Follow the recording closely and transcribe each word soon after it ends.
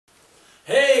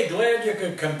Hey, glad you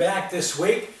could come back this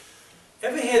week.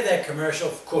 Ever hear that commercial?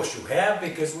 Of course you have,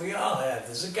 because we all have.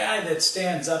 There's a guy that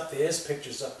stands up there, his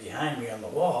picture's up behind me on the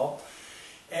wall,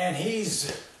 and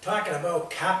he's talking about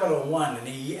Capital One, and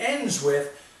he ends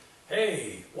with,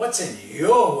 hey, what's in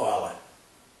your wallet?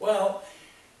 Well,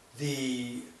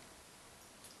 the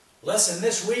lesson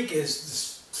this week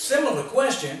is a similar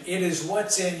question. It is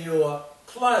what's in your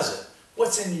closet.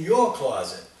 What's in your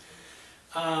closet?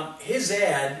 His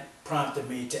ad prompted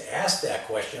me to ask that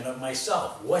question of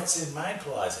myself. What's in my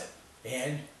closet?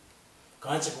 And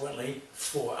consequently,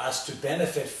 for us to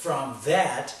benefit from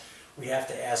that, we have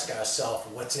to ask ourselves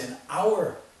what's in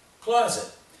our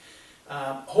closet.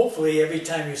 Hopefully, every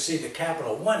time you see the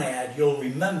Capital One ad, you'll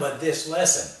remember this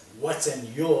lesson. What's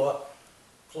in your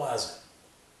closet?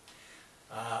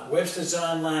 Webster's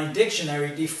Online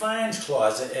Dictionary defines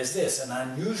closet as this: an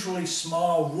unusually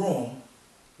small room,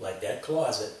 like that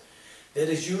closet, that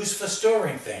is used for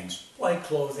storing things, like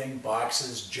clothing,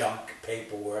 boxes, junk,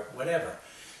 paperwork, whatever.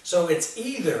 So it's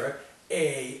either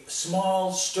a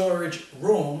small storage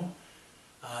room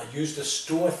used to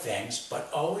store things, but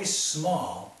always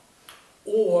small,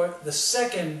 or the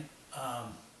second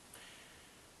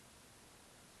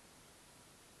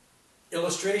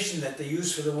illustration that they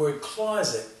use for the word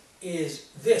closet is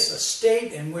this: a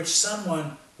state in which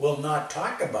someone will not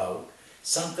talk about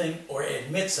something or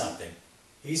admit something.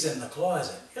 He's in the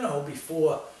closet. You know,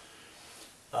 before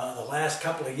the last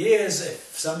couple of years,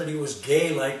 if somebody was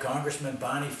gay like Congressman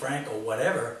Barney Frank or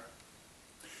whatever,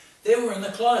 they were in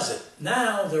the closet.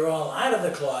 Now they're all out of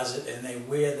the closet and they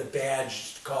wear the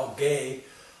badge called gay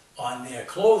on their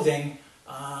clothing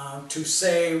to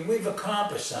say we've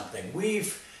accomplished something.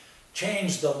 We've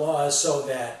changed the laws so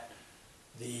that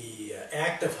the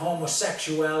act of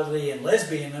homosexuality and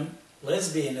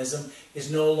lesbianism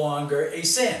is no longer a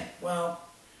sin. Well,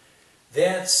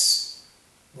 that's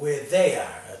where they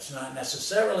are. It's not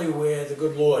necessarily where the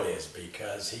good Lord is,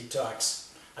 because he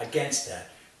talks against that.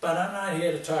 But I'm not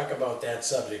here to talk about that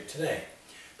subject today.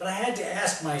 But I had to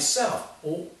ask myself,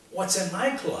 well, what's in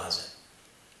my closet?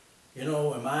 You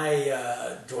know,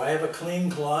 do I have a clean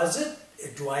closet?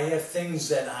 Do I have things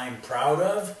that I'm proud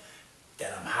of,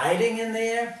 that I'm hiding in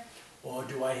there? Or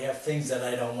do I have things that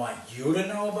I don't want you to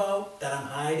know about, that I'm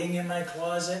hiding in my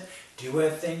closet? Do you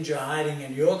have things you're hiding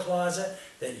in your closet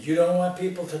that you don't want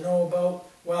people to know about?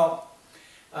 Well,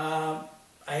 I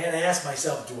had to ask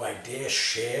myself, do I dare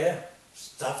share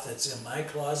stuff that's in my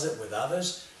closet with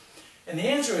others? And the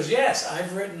answer is yes.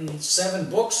 I've written 7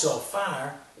 books so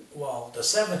far. Well, the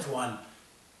 7th one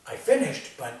I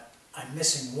finished, but I'm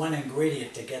missing one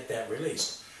ingredient to get that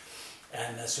released.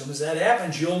 And as soon as that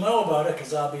happens, you'll know about it,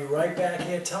 because I'll be right back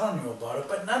here telling you about it.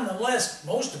 But nonetheless,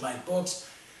 most of my books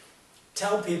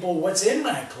tell people what's in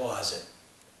my closet,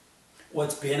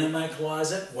 what's been in my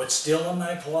closet, what's still in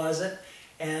my closet,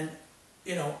 and,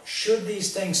 you know, should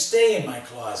these things stay in my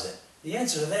closet? The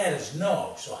answer to that is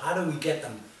no. So how do we get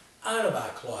them out of our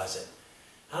closet?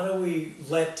 How do we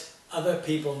let other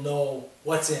people know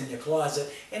what's in your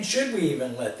closet? And should we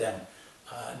even let them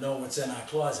know what's in our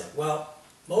closet? Well,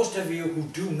 most of you who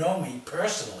do know me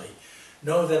personally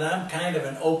know that I'm kind of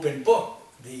an open book.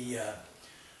 The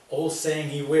old saying,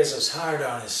 he wears his heart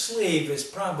on his sleeve, is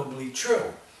probably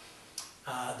true.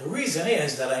 The reason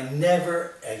is that I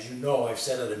never, as you know, I've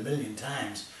said it a million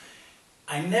times,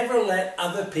 I never let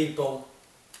other people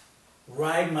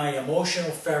ride my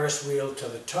emotional Ferris wheel to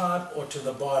the top or to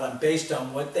the bottom based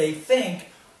on what they think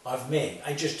of me.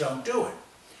 I just don't do it.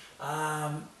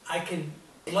 I can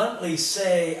bluntly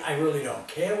say I really don't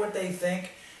care what they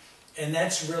think, and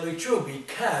that's really true,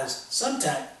 because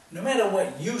sometimes, no matter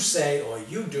what you say or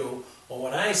you do, or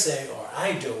what I say or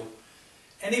I do,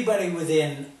 anybody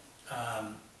within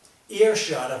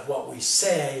earshot of what we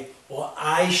say, or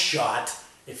eye shot,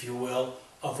 if you will,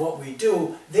 of what we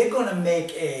do, they're going to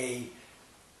make a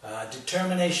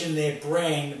determination in their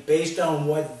brain based on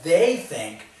what they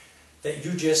think that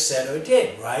you just said or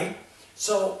did, right?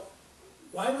 So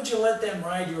why would you let them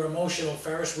ride your emotional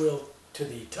Ferris wheel to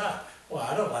the top? Well,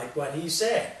 I don't like what he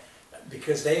said,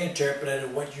 because they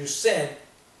interpreted what you said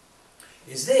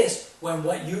is this, when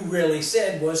what you really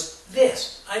said was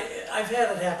this. I've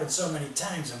had it happen so many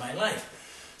times in my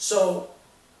life. So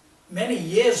many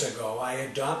years ago, I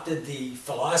adopted the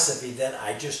philosophy that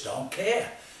I just don't care,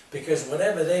 because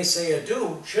whatever they say or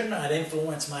do should not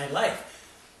influence my life.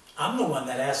 I'm the one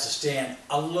that has to stand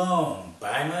alone,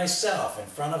 by myself, in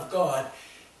front of God,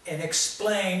 and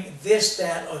explain this,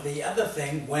 that, or the other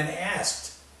thing when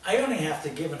asked. I only have to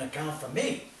give an account for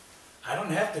me. I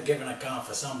don't have to give an account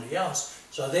for somebody else.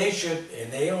 So they should,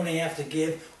 and they only have to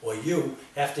give, or you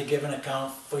have to give an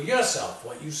account for yourself,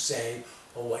 what you say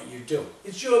or what you do.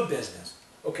 It's your business.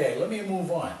 Okay, let me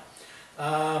move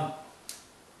on.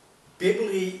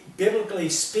 Biblically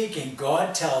speaking,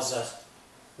 God tells us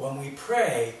when we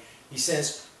pray, He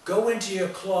says, go into your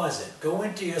closet, go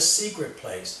into your secret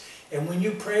place, and when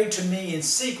you pray to me in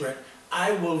secret,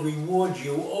 I will reward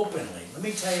you openly. Let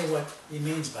me tell you what He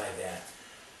means by that.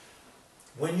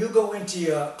 When you go into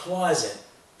your closet,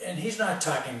 and He's not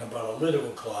talking about a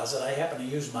literal closet, I happen to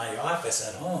use my office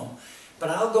at home, but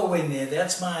I'll go in there,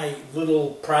 that's my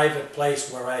little private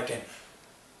place where I can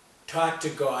talk to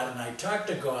God, and I talk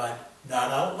to God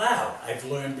not out loud. I've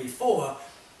learned before,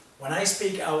 when I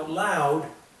speak out loud,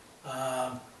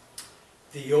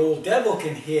 the old devil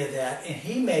can hear that, and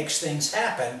he makes things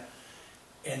happen,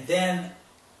 and then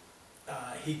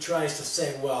he tries to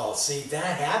say, well, see,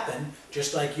 that happened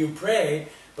just like you prayed,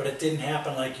 but it didn't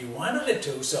happen like you wanted it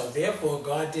to, so therefore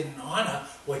God didn't honor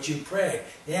what you prayed.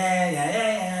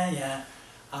 Yeah.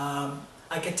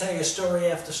 I could tell you story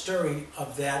after story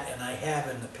of that, and I have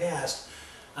in the past,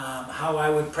 how I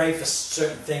would pray for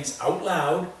certain things out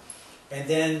loud, and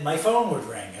then my phone would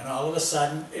ring, and all of a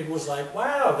sudden it was like,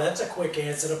 wow, that's a quick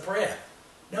answer to prayer.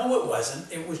 No, it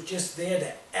wasn't. It was just there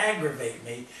to aggravate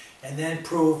me and then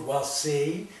prove, well,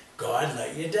 see, God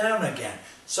let you down again.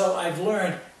 So I've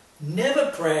learned,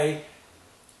 never pray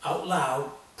out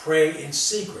loud, pray in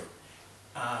secret,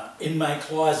 in my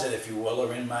closet, if you will,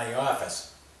 or in my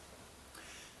office.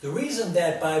 The reason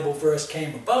that Bible verse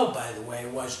came about, by the way,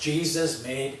 was Jesus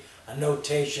made a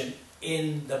notation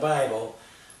in the Bible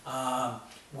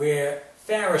where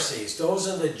Pharisees, those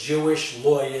are the Jewish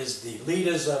lawyers, the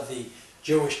leaders of the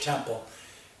Jewish temple,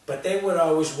 but they would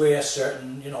always wear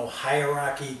certain,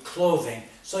 hierarchy clothing,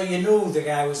 so you knew the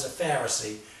guy was a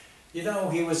Pharisee.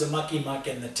 He was a mucky-muck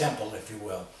in the temple, if you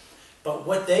will. But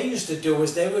what they used to do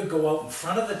is they would go out in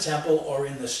front of the temple or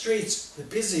in the streets, the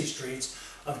busy streets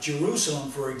of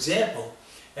Jerusalem, for example,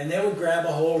 and they would grab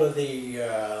a hold of the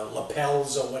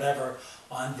lapels or whatever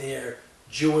on their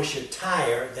Jewish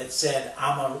attire that said,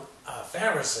 I'm a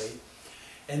Pharisee,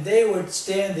 and they would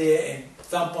stand there and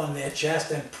thump on their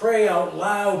chest and pray out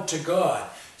loud to God,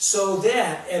 so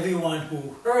that everyone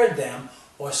who heard them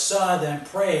or saw them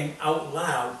praying out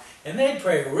loud, and they'd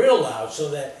pray real loud so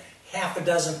that half a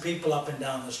dozen people up and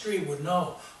down the street would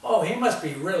know, oh, he must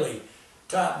be really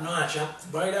top-notch,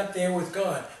 right up there with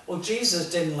God. Well,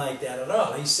 Jesus didn't like that at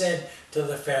all. He said to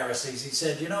the Pharisees, he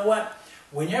said, you know what?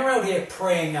 When you're out here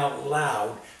praying out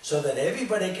loud so that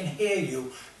everybody can hear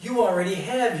you, you already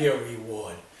have your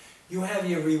reward. You have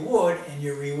your reward, and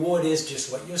your reward is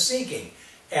just what you're seeking.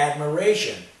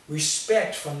 Admiration,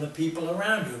 respect from the people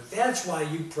around you. That's why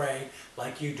you pray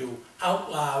like you do, out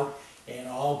loud and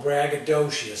all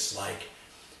braggadocious like.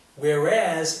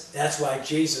 Whereas, that's why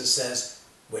Jesus says,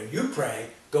 when you pray,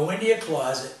 go into your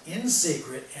closet in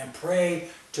secret and pray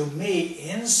to me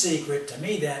in secret. To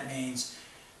me that means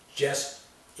just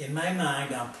in my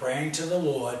mind I'm praying to the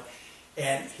Lord,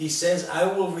 and He says I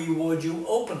will reward you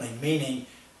openly, meaning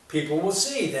people will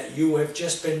see that you have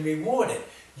just been rewarded.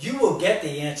 You will get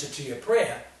the answer to your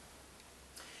prayer,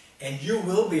 and you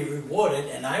will be rewarded,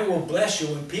 and I will bless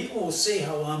you, and people will see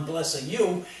how I'm blessing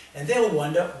you, and they'll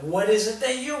wonder, what is it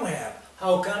that you have?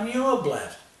 How come you're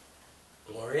blessed?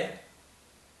 Gloria?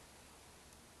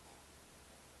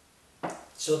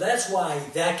 So that's why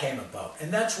that came about,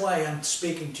 and that's why I'm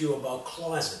speaking to you about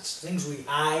closets, things we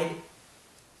hide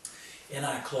in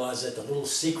our closet, the little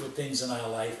secret things in our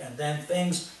life, and then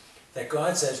things that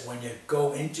God says when you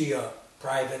go into your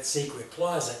private secret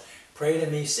closet, pray to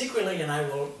me secretly and I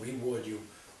will reward you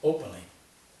openly.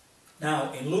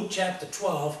 Now, in Luke chapter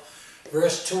 12,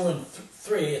 verse 2 and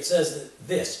 3, it says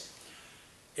this.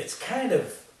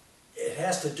 It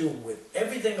has to do with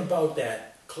everything about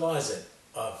that closet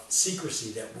of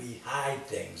secrecy that we hide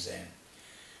things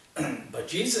in. But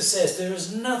Jesus says there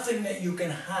is nothing that you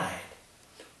can hide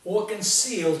or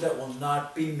conceal that will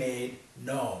not be made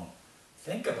known.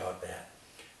 Think about that.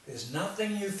 There's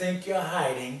nothing you think you're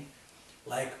hiding,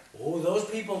 like, oh, those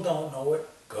people don't know it.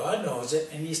 God knows it,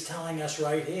 and He's telling us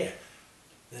right here.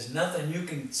 There's nothing you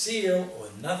can conceal or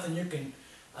nothing you can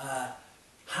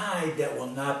hide that will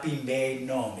not be made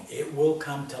known. It will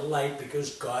come to light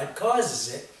because God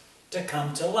causes it to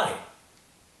come to light.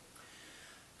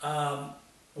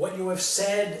 What you have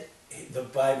said, the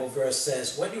Bible verse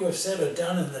says, what you have said or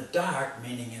done in the dark,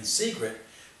 meaning in secret,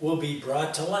 will be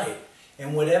brought to light.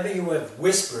 And whatever you have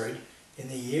whispered in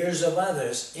the ears of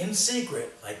others in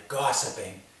secret, like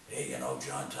gossiping, hey,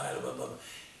 John Tyler, blah, blah, blah,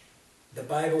 the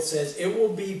Bible says it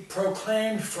will be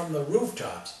proclaimed from the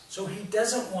rooftops. So He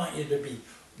doesn't want you to be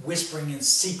whispering in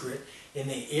secret in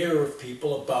the ear of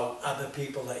people about other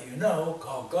people that you know,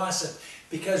 called gossip.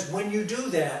 Because when you do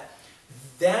that,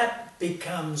 that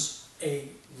becomes a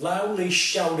loudly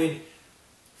shouted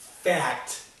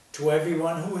fact to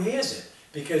everyone who hears it.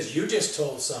 Because you just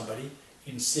told somebody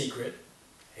in secret,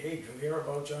 hey, did you hear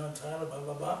about John Tyler, blah,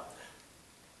 blah, blah.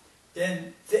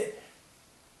 Then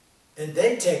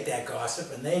they take that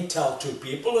gossip and they tell two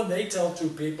people and they tell two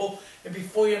people, and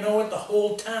before you know it, the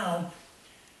whole town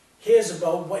hears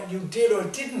about what you did or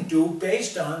didn't do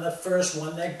based on the first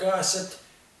one that gossiped.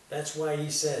 That's why he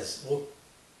says, look,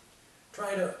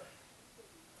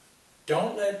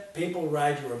 don't let people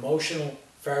ride your emotional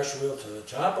Ferris wheel to the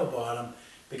top or bottom,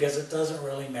 because it doesn't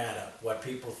really matter what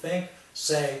people think,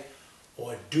 say,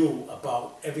 or do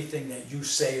about everything that you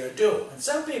say or do. And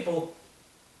some people,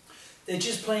 they're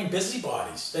just plain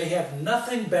busybodies. They have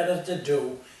nothing better to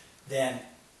do than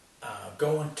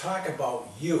go and talk about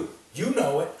you. You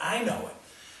know it, I know it.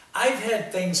 I've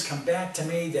had things come back to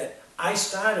me that I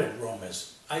started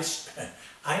rumors.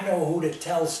 I know who to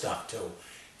tell stuff to.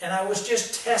 And I was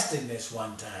just testing this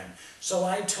one time. So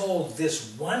I told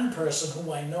this one person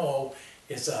who I know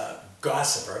is a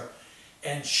gossiper,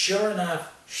 and sure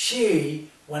enough, she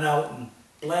went out and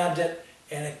blabbed it,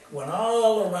 and it went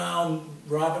all around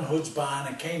Robin Hood's barn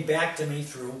and came back to me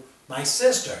through my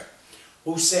sister,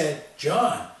 who said,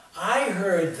 John, I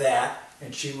heard that,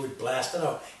 and she would blast it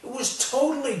out. It was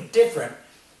totally different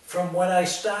from what I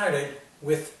started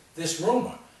with this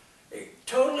rumor.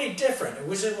 Totally different. It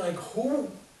wasn't like,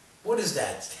 what is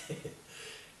that?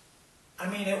 I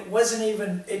mean,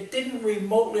 it didn't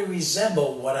remotely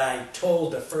resemble what I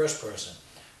told the first person,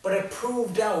 but it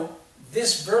proved out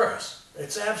this verse.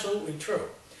 It's absolutely true.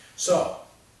 So,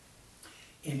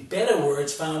 in better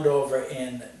words found over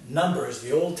in Numbers,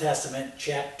 the Old Testament,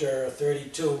 chapter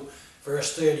 32,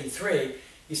 verse 33,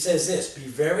 he says this, be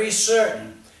very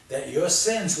certain that your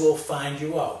sins will find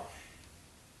you out.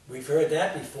 We've heard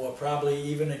that before, probably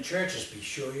even in churches. Be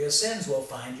sure your sins will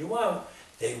find you out.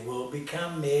 They will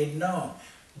become made known.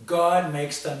 God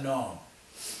makes them known.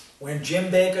 When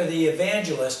Jim Baker, the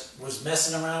evangelist, was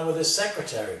messing around with his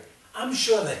secretary, I'm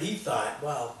sure that he thought,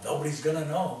 well, nobody's going to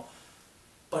know.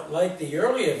 But like the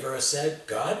earlier verse said,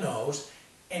 God knows,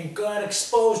 and God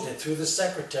exposed it through the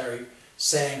secretary,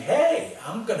 saying, hey,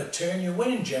 I'm going to turn you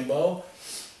in, Jimbo.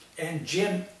 And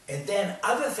then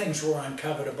other things were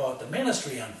uncovered about the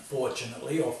ministry,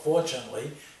 unfortunately, or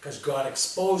fortunately, because God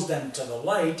exposed them to the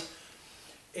light.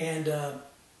 And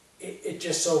it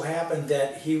just so happened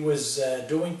that he was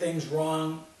doing things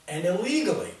wrong and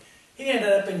illegally. He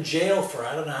ended up in jail for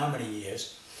I don't know how many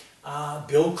years.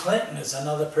 Bill Clinton is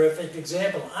another perfect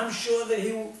example. I'm sure that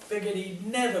he figured he'd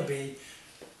never be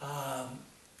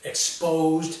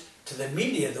exposed to the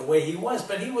media the way he was,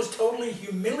 but he was totally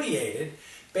humiliated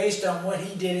based on what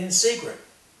he did in secret.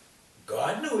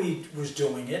 God knew he was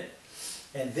doing it,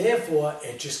 and therefore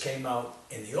it just came out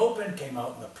in the open, came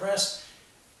out in the press,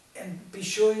 and be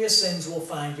sure your sins will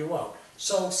find you out.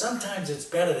 So sometimes it's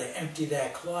better to empty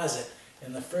that closet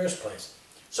in the first place.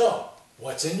 So,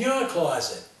 what's in your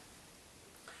closet?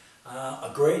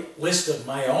 A great list of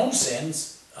my own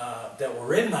sins that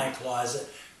were in my closet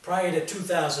prior to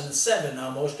 2007.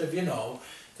 Now, most of you know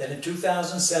that in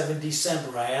 2007,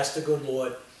 December, I asked the good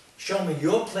Lord, show me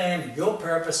your plan and your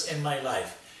purpose in my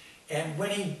life. And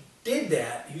when he did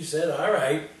that, he said, all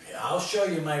right, I'll show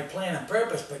you my plan and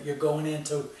purpose, but you're going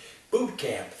into boot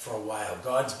camp for a while,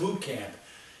 God's boot camp.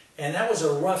 And that was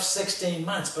a rough 16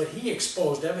 months, but he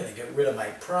exposed everything, get rid of my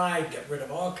pride, get rid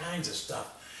of all kinds of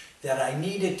stuff that I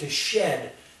needed to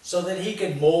shed so that he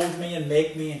could mold me and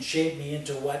make me and shape me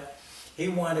into what he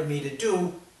wanted me to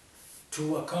do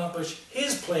to accomplish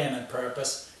his plan and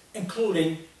purpose,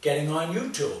 including getting on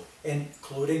YouTube,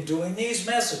 including doing these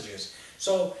messages.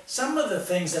 So some of the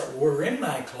things that were in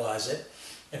my closet,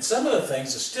 and some of the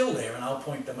things are still there, and I'll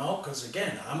point them out because,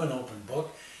 again, I'm an open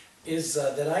book, is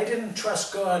that I didn't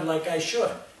trust God like I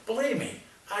should. Believe me,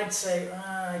 I'd say,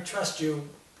 I trust you,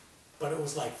 but it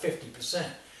was like 50%.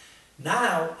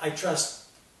 Now I trust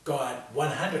God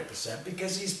 100%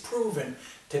 because he's proven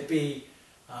to be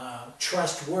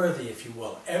trustworthy, if you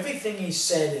will. Everything he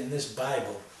said in this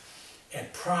Bible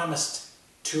and promised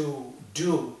to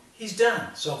do, he's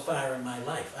done so far in my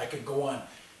life. I could go on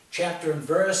chapter and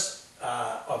verse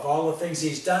of all the things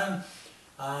he's done,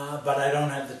 but I don't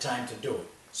have the time to do it.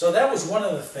 So that was one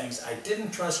of the things. I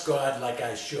didn't trust God like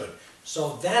I should.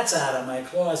 So that's out of my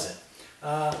closet.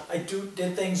 I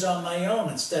did things on my own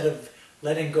instead of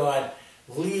letting God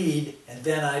lead and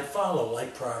then I'd follow,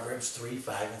 like Proverbs 3,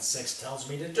 5, and 6 tells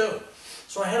me to do.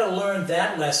 So I had to learn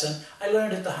that lesson. I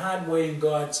learned it the hard way in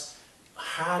God's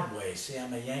hard way. See,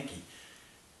 I'm a Yankee.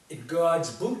 in God's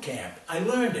boot camp. I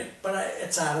learned it, but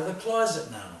it's out of the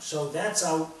closet now. So that's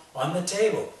out on the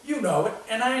table. You know it,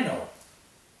 and I know it.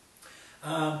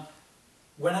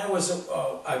 When I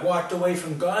walked away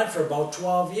from God for about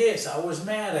 12 years, I was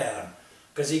mad at him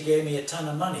because he gave me a ton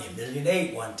of money, $1.8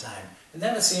 million one time. And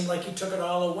then it seemed like he took it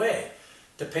all away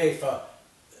to pay for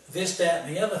this, that,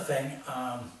 and the other thing.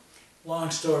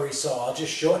 Long story, so I'll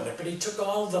just shorten it. But he took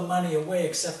all the money away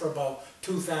except for about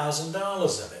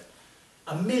 $2,000 of it.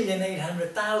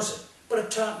 $1,800,000. But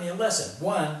it taught me a lesson.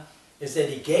 One is that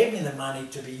he gave me the money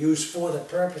to be used for the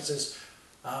purposes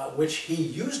which he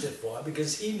used it for,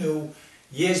 because he knew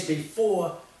years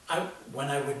before, when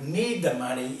I would need the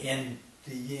money in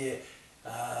the year,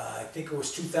 I think it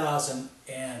was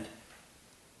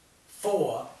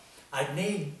 2004, I'd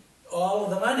need all of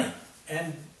the money.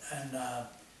 And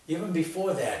even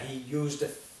before that, he used a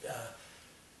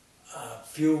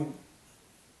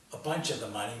bunch of the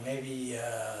money, maybe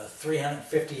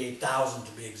 $358,000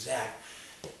 to be exact,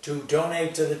 to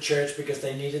donate to the church because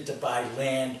they needed to buy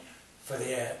land for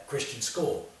their Christian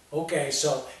school. Okay,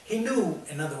 so he knew,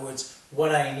 in other words,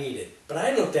 what I needed. But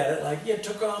I looked at it like, you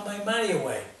took all my money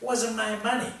away. It wasn't my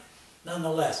money,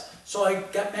 nonetheless. So I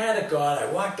got mad at God. I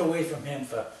walked away from him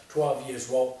for 12 years.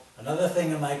 Well, another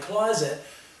thing in my closet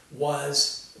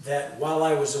was that while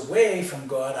I was away from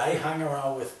God, I hung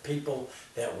around with people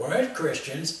that weren't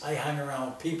Christians. I hung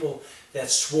around with people that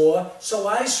swore, so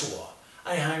I swore.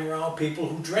 I hung around people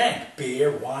who drank beer,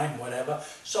 wine, whatever,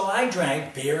 so I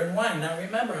drank beer and wine. Now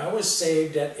remember, I was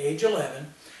saved at age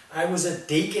 11. I was a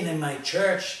deacon in my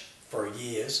church for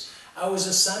years. I was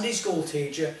a Sunday school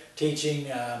teacher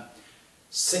teaching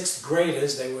 6th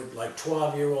graders. They were like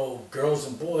 12-year-old girls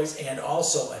and boys, and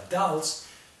also adults.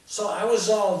 So I was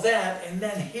all that, and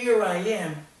then here I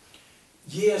am,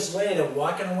 years later,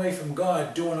 walking away from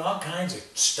God, doing all kinds of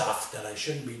stuff that I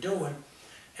shouldn't be doing.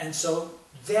 And so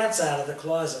that's out of the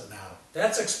closet now.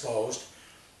 That's exposed,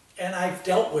 and I've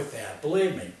dealt with that,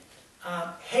 believe me.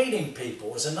 Hating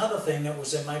people was another thing that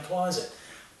was in my closet.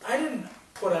 I didn't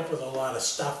put up with a lot of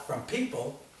stuff from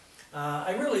people.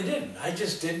 I really didn't. I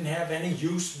just didn't have any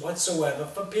use whatsoever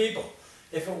for people.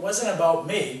 If it wasn't about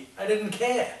me, I didn't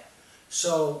care.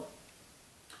 So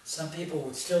some people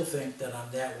would still think that I'm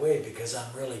that way because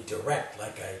I'm really direct,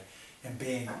 like I am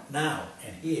being now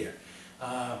and here.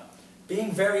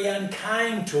 Being very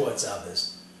unkind towards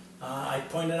others. I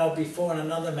pointed out before in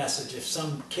another message, if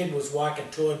some kid was walking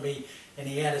toward me and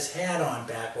he had his hat on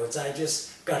backwards, I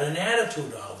just got an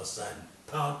attitude all of a sudden.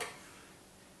 Punk.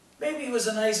 Maybe he was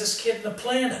the nicest kid on the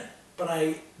planet, but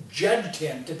I judged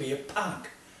him to be a punk.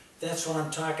 That's what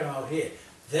I'm talking about here.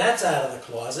 That's out of the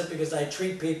closet because I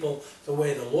treat people the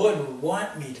way the Lord would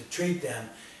want me to treat them.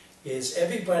 Is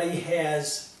everybody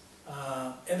has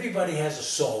a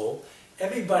soul.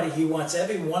 Everybody, he wants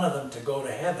every one of them to go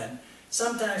to heaven.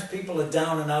 Sometimes people are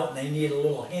down and out and they need a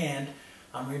little hand.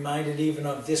 I'm reminded even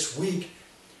of this week,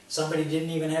 somebody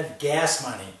didn't even have gas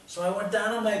money. So I went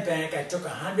down on my bank, I took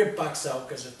 $100 out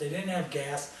because if they didn't have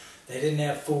gas, they didn't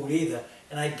have food either.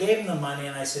 And I gave them the money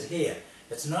and I said, here,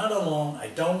 it's not a loan, I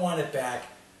don't want it back.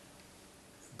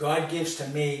 God gives to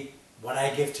me what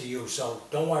I give to you, so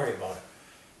don't worry about it.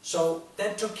 So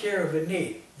that took care of a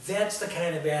need. That's the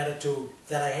kind of attitude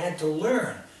that I had to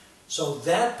learn. So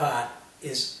that part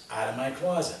is out of my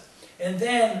closet. And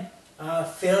then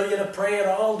failure to pray at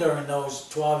all during those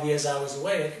 12 years I was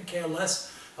away. I could care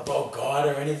less about God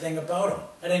or anything about him.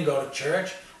 I didn't go to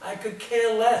church. I could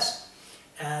care less.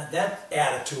 That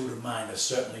attitude of mine is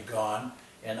certainly gone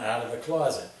and out of the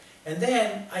closet. And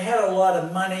then I had a lot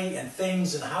of money and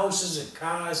things and houses and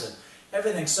cars and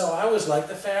everything. So I was like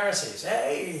the Pharisees.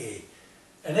 Hey!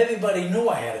 And everybody knew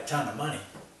I had a ton of money.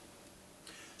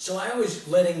 So I was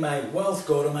letting my wealth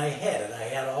go to my head, and I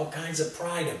had all kinds of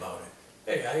pride about it.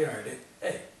 Hey, I earned it.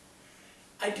 Hey.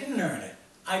 I didn't earn it.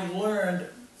 I learned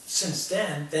since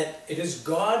then that it is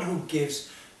God who gives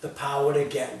the power to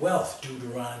get wealth,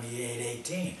 Deuteronomy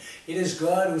 8:18. It is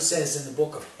God who says in the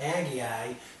book of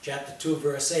Haggai, chapter 2,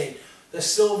 verse 8, the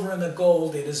silver and the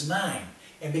gold, it is mine.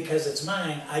 And because it's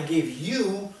mine, I give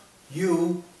you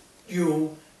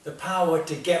the power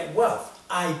to get wealth.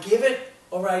 I give it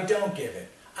or I don't give it.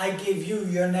 I give you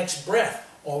your next breath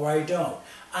or I don't.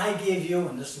 I give you,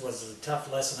 and this was a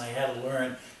tough lesson I had to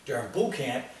learn during boot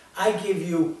camp, I give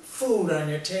you food on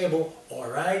your table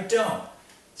or I don't.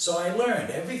 So I learned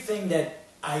everything that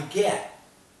I get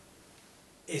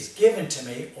is given to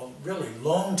me, or really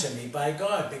loaned to me by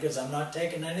God, because I'm not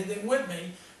taking anything with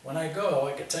me when I go,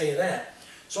 I can tell you that.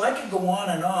 So I could go on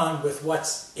and on with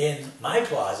what's in my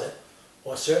closet,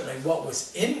 or certainly what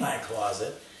was in my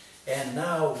closet, and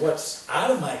now what's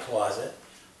out of my closet.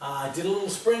 I did a little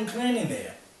spring cleaning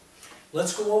there.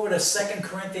 Let's go over to 2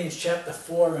 Corinthians chapter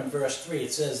 4 and verse 3.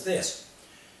 It says this,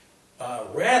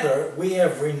 rather, we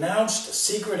have renounced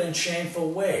secret and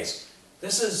shameful ways.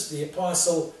 This is the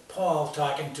Apostle Paul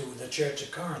talking to the church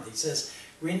of Corinth. He says,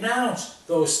 renounce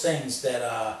those things that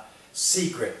are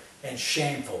secret and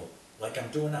shameful, like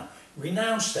I'm doing now.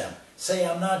 Renounce them. Say,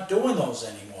 I'm not doing those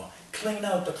anymore. Clean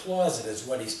out the closet is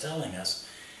what he's telling us.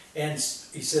 And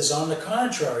he says, on the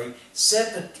contrary,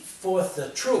 set forth the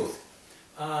truth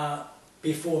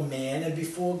before man and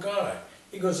before God.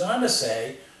 He goes on to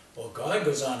say, or God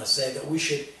goes on to say, that we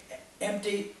should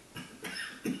empty,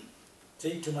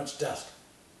 see, too much dust.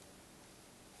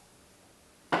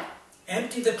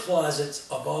 Empty the closets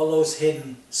of all those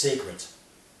hidden secrets.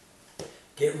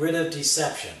 Get rid of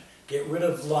deception. Get rid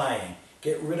of lying.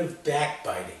 Get rid of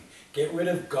backbiting. Get rid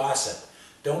of gossip.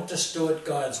 Don't distort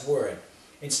God's word.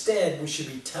 Instead, we should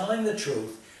be telling the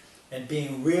truth and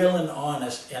being real and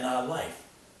honest in our life.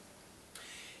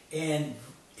 And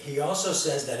he also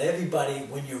says that everybody,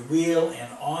 when you're real and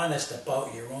honest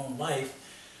about your own life,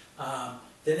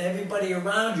 then everybody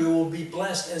around you will be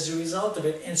blessed as a result of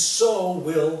it, and so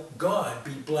will God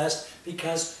be blessed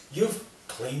because you've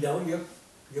cleaned out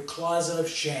your closet of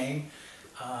shame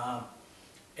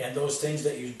and those things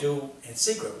that you do in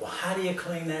secret. Well, how do you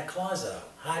clean that closet out?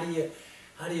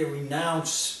 How do you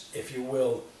renounce, if you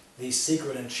will, these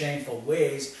secret and shameful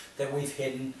ways that we've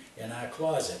hidden in our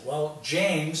closet? Well,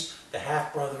 James, the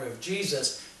half-brother of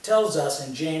Jesus, tells us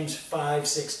in James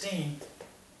 5:16,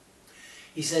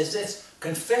 he says this,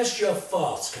 confess your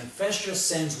faults, confess your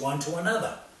sins one to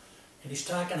another. And he's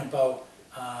talking about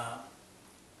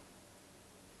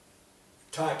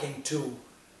talking to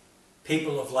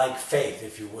people of like faith,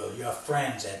 if you will, your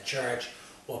friends at church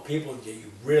or people that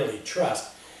you really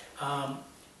trust.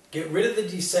 Get rid of the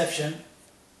deception,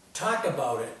 talk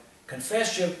about it,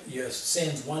 confess your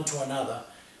sins one to another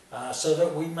so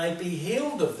that we might be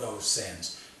healed of those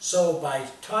sins. So by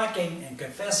talking and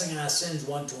confessing our sins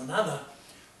one to another,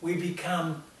 we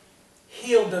become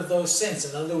healed of those sins.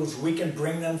 In other words, we can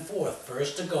bring them forth,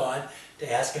 first to God,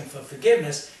 to ask Him for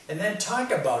forgiveness, and then talk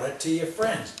about it to your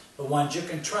friends, the ones you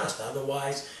can trust.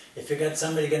 Otherwise, if you got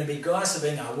somebody going to be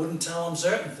gossiping, I wouldn't tell them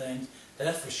certain things,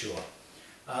 that's for sure.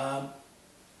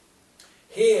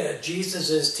 Here, Jesus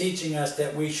is teaching us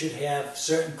that we should have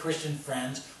certain Christian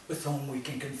friends with whom we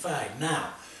can confide. Now,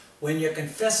 when you're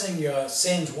confessing your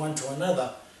sins one to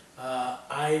another,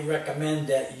 I recommend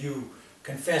that you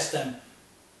confess them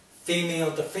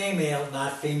female to female,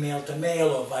 not female to male,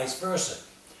 or vice versa.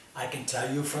 I can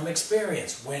tell you from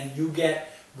experience, when you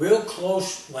get real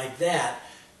close like that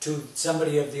to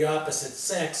somebody of the opposite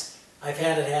sex, I've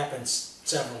had it happen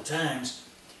several times,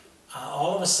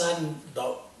 all of a sudden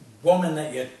the woman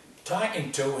that you're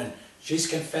talking to, and she's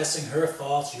confessing her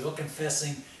faults, you're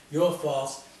confessing your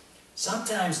faults,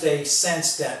 sometimes they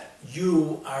sense that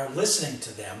you are listening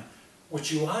to them,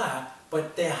 which you are,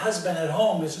 but their husband at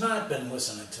home has not been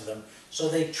listening to them. So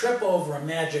they trip over a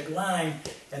magic line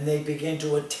and they begin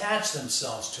to attach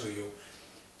themselves to you.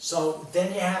 So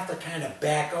then you have to kind of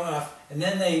back off, and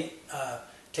then they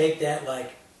take that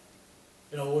like,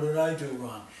 you know, what did I do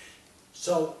wrong?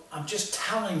 So I'm just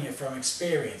telling you from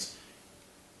experience,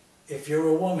 if you're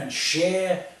a woman,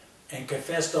 share and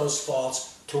confess those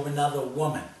faults to another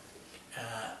woman,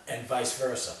 and vice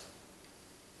versa.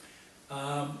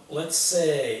 Let's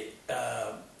say,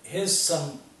 here's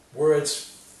some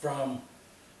words from,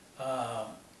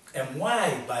 and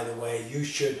why, by the way, you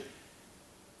should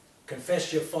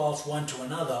confess your faults one to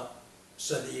another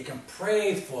so that you can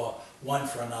pray for one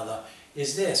for another,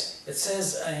 is this. It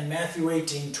says in Matthew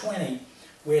 18:20,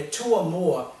 where two or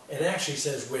more, it actually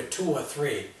says where two or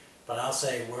three, but I'll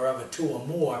say wherever two or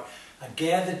more are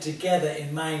gathered together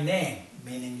in my name,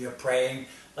 meaning you're praying,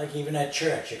 like even at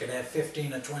church. You could have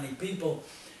 15 or 20 people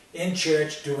in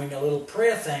church doing a little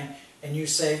prayer thing, and you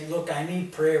say, look, I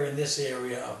need prayer in this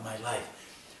area of my life.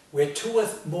 Where two or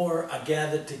more are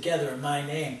gathered together in my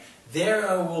name, there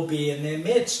I will be in their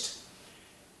midst.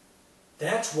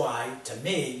 That's why, to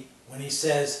me, when he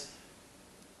says,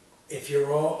 if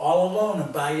you're all alone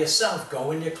and by yourself,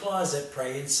 go in your closet,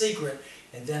 pray in secret,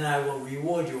 and then I will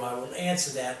reward you. I will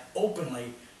answer that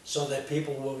openly so that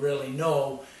people will really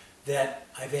know that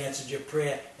I've answered your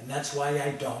prayer. And that's why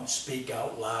I don't speak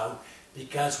out loud,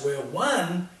 because where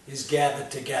one is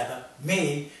gathered together,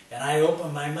 me, and I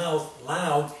open my mouth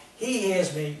loud, he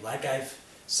hears me, like I've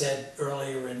said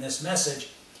earlier in this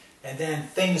message, and then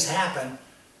things happen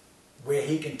where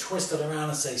he can twist it around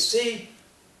and say, see,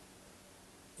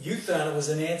 you thought it was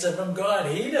an answer from God.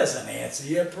 He doesn't answer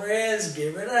your prayers.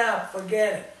 Give it up.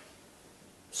 Forget it.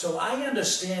 So I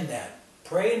understand that.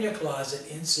 pray in your closet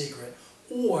in secret,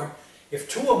 or if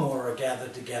two or more are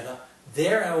gathered together,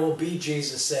 there I will be,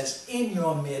 Jesus says, in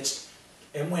your midst.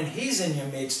 And when he's in your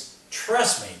midst,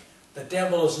 trust me, the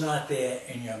devil is not there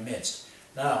in your midst.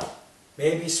 Now,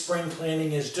 maybe spring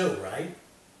cleaning is due, right?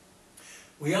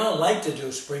 We all like to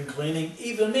do spring cleaning,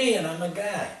 even me, and I'm a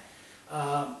guy.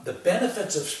 The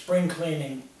benefits of spring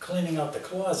cleaning, cleaning out the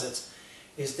closets,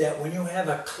 is that when you have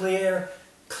a clear,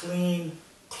 clean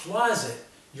closet,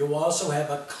 you also have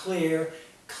a clear,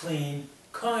 clean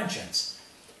conscience.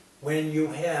 When you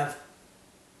have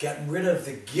gotten rid of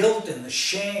the guilt and the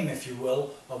shame, if you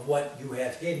will, of what you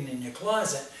have hidden in your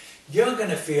closet, you're going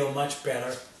to feel much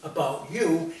better about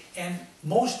you, and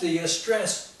most of your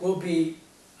stress will be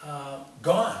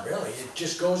gone, really. It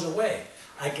just goes away.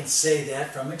 I can say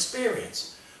that from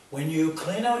experience. When you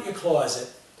clean out your closet,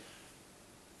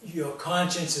 your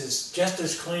conscience is just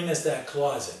as clean as that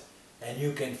closet, and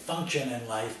you can function in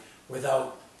life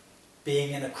without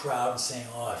being in a crowd and saying,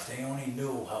 oh, if they only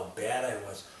knew how bad I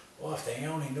was, oh, if they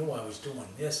only knew I was doing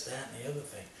this, that, and the other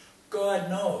thing. God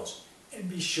knows, and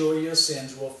be sure your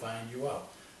sins will find you out.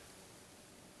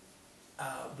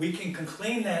 We can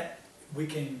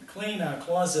clean our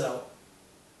closet out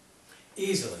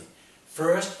easily.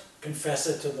 First, confess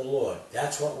it to the Lord.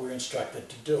 That's what we're instructed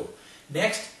to do.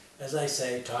 Next, as I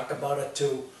say, talk about it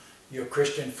to your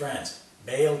Christian friends,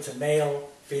 male to male,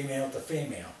 female to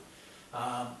female.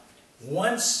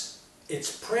 Once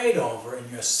it's prayed over and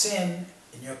your sin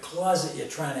in your closet you're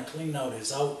trying to clean out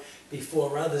is out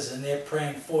before others and they're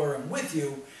praying for and with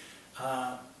you,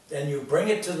 then you bring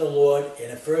it to the Lord.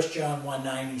 And in 1 John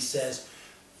 1:9 he says,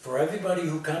 for everybody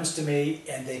who comes to me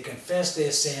and they confess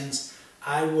their sins,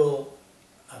 I will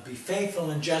be faithful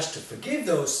and just to forgive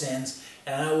those sins,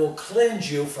 and I will cleanse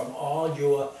you from all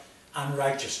your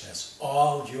unrighteousness,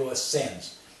 all your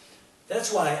sins.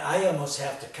 That's why I almost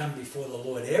have to come before the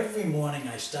Lord. Every morning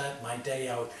I start my day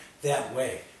out that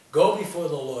way. Go before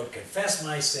the Lord, confess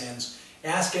my sins,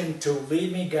 ask him to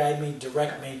lead me, guide me,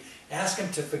 direct me, ask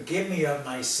him to forgive me of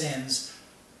my sins,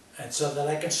 and so that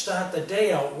I can start the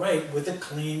day out right with a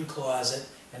clean closet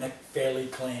and a fairly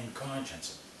clean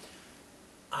conscience.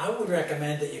 I would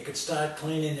recommend that you could start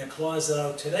cleaning your closet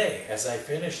out today as I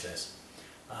finish this.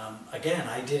 Again,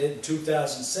 I did it in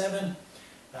 2007,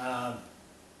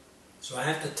 so I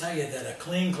have to tell you that a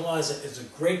clean closet is a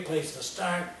great place to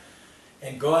start,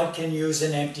 and God can use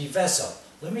an empty vessel.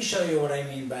 Let me show you what I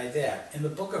mean by that. In the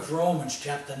book of Romans,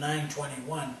 chapter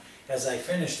 9:21, as I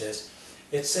finish this,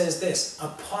 it says this: a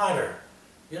potter,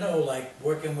 you know, like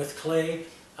working with clay,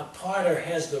 a potter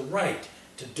has the right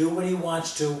to do what he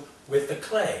wants to with the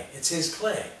clay. It's his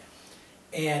clay.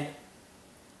 And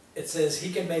it says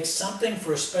he can make something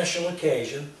for a special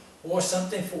occasion or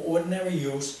something for ordinary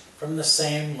use from the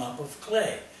same lump of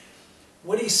clay.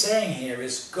 What he's saying here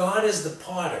is God is the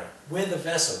potter, we're the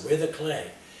vessel, we're the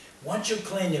clay. Once you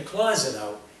clean your closet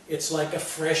out, it's like a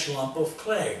fresh lump of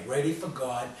clay, ready for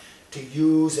God to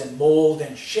use and mold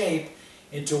and shape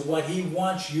into what he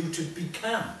wants you to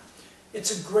become.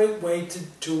 It's a great way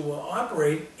to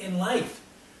operate in life.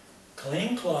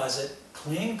 Clean closet,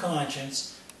 clean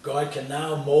conscience, God can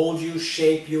now mold you,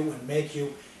 shape you, and make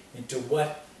you into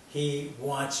what he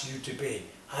wants you to be.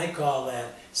 I call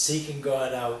that seeking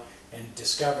God out and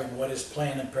discovering what his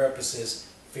plan and purpose is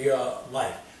for your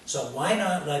life. So why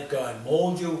not let God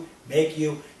mold you, make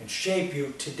you, and shape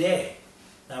you today?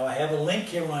 Now I have a link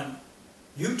here on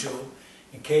YouTube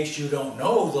in case you don't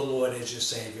know the Lord as your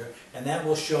Savior, and that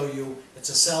will show you, it's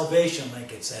a salvation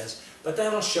link it says, but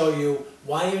that'll show you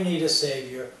why you need a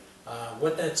Savior,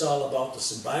 what that's all about. There's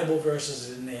some Bible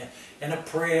verses in there, and a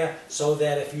prayer, so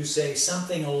that if you say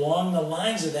something along the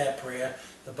lines of that prayer,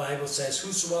 the Bible says,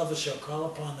 whosoever shall call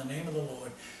upon the name of the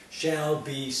Lord shall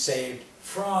be saved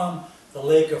from the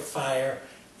lake of fire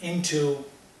into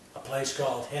a place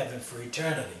called heaven for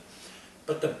eternity.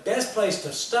 But the best place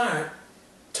to start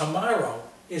tomorrow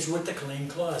is with the clean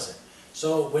closet.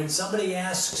 So when somebody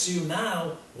asks you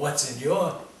now, what's in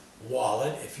your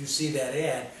wallet, if you see that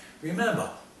ad, remember,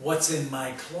 what's in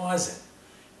my closet?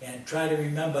 And try to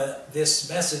remember this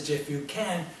message if you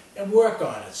can, and work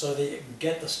on it so that you can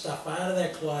get the stuff out of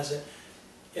that closet.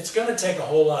 It's going to take a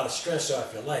whole lot of stress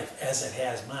off your life, as it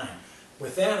has mine.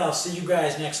 With that, I'll see you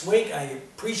guys next week. I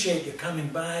appreciate you coming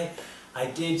by. I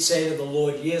did say to the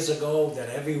Lord years ago that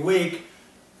every week,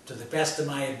 to the best of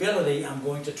my ability, I'm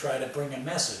going to try to bring a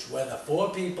message, whether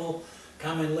 4 people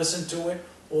come and listen to it,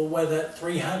 or whether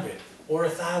 300 or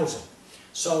 1,000.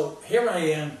 So here I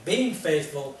am, being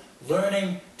faithful,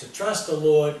 learning to trust the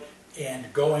Lord,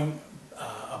 and going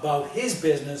about his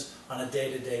business on a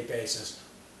day-to-day basis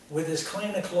with as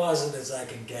clean a closet as I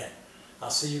can get. I'll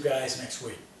see you guys next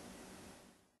week.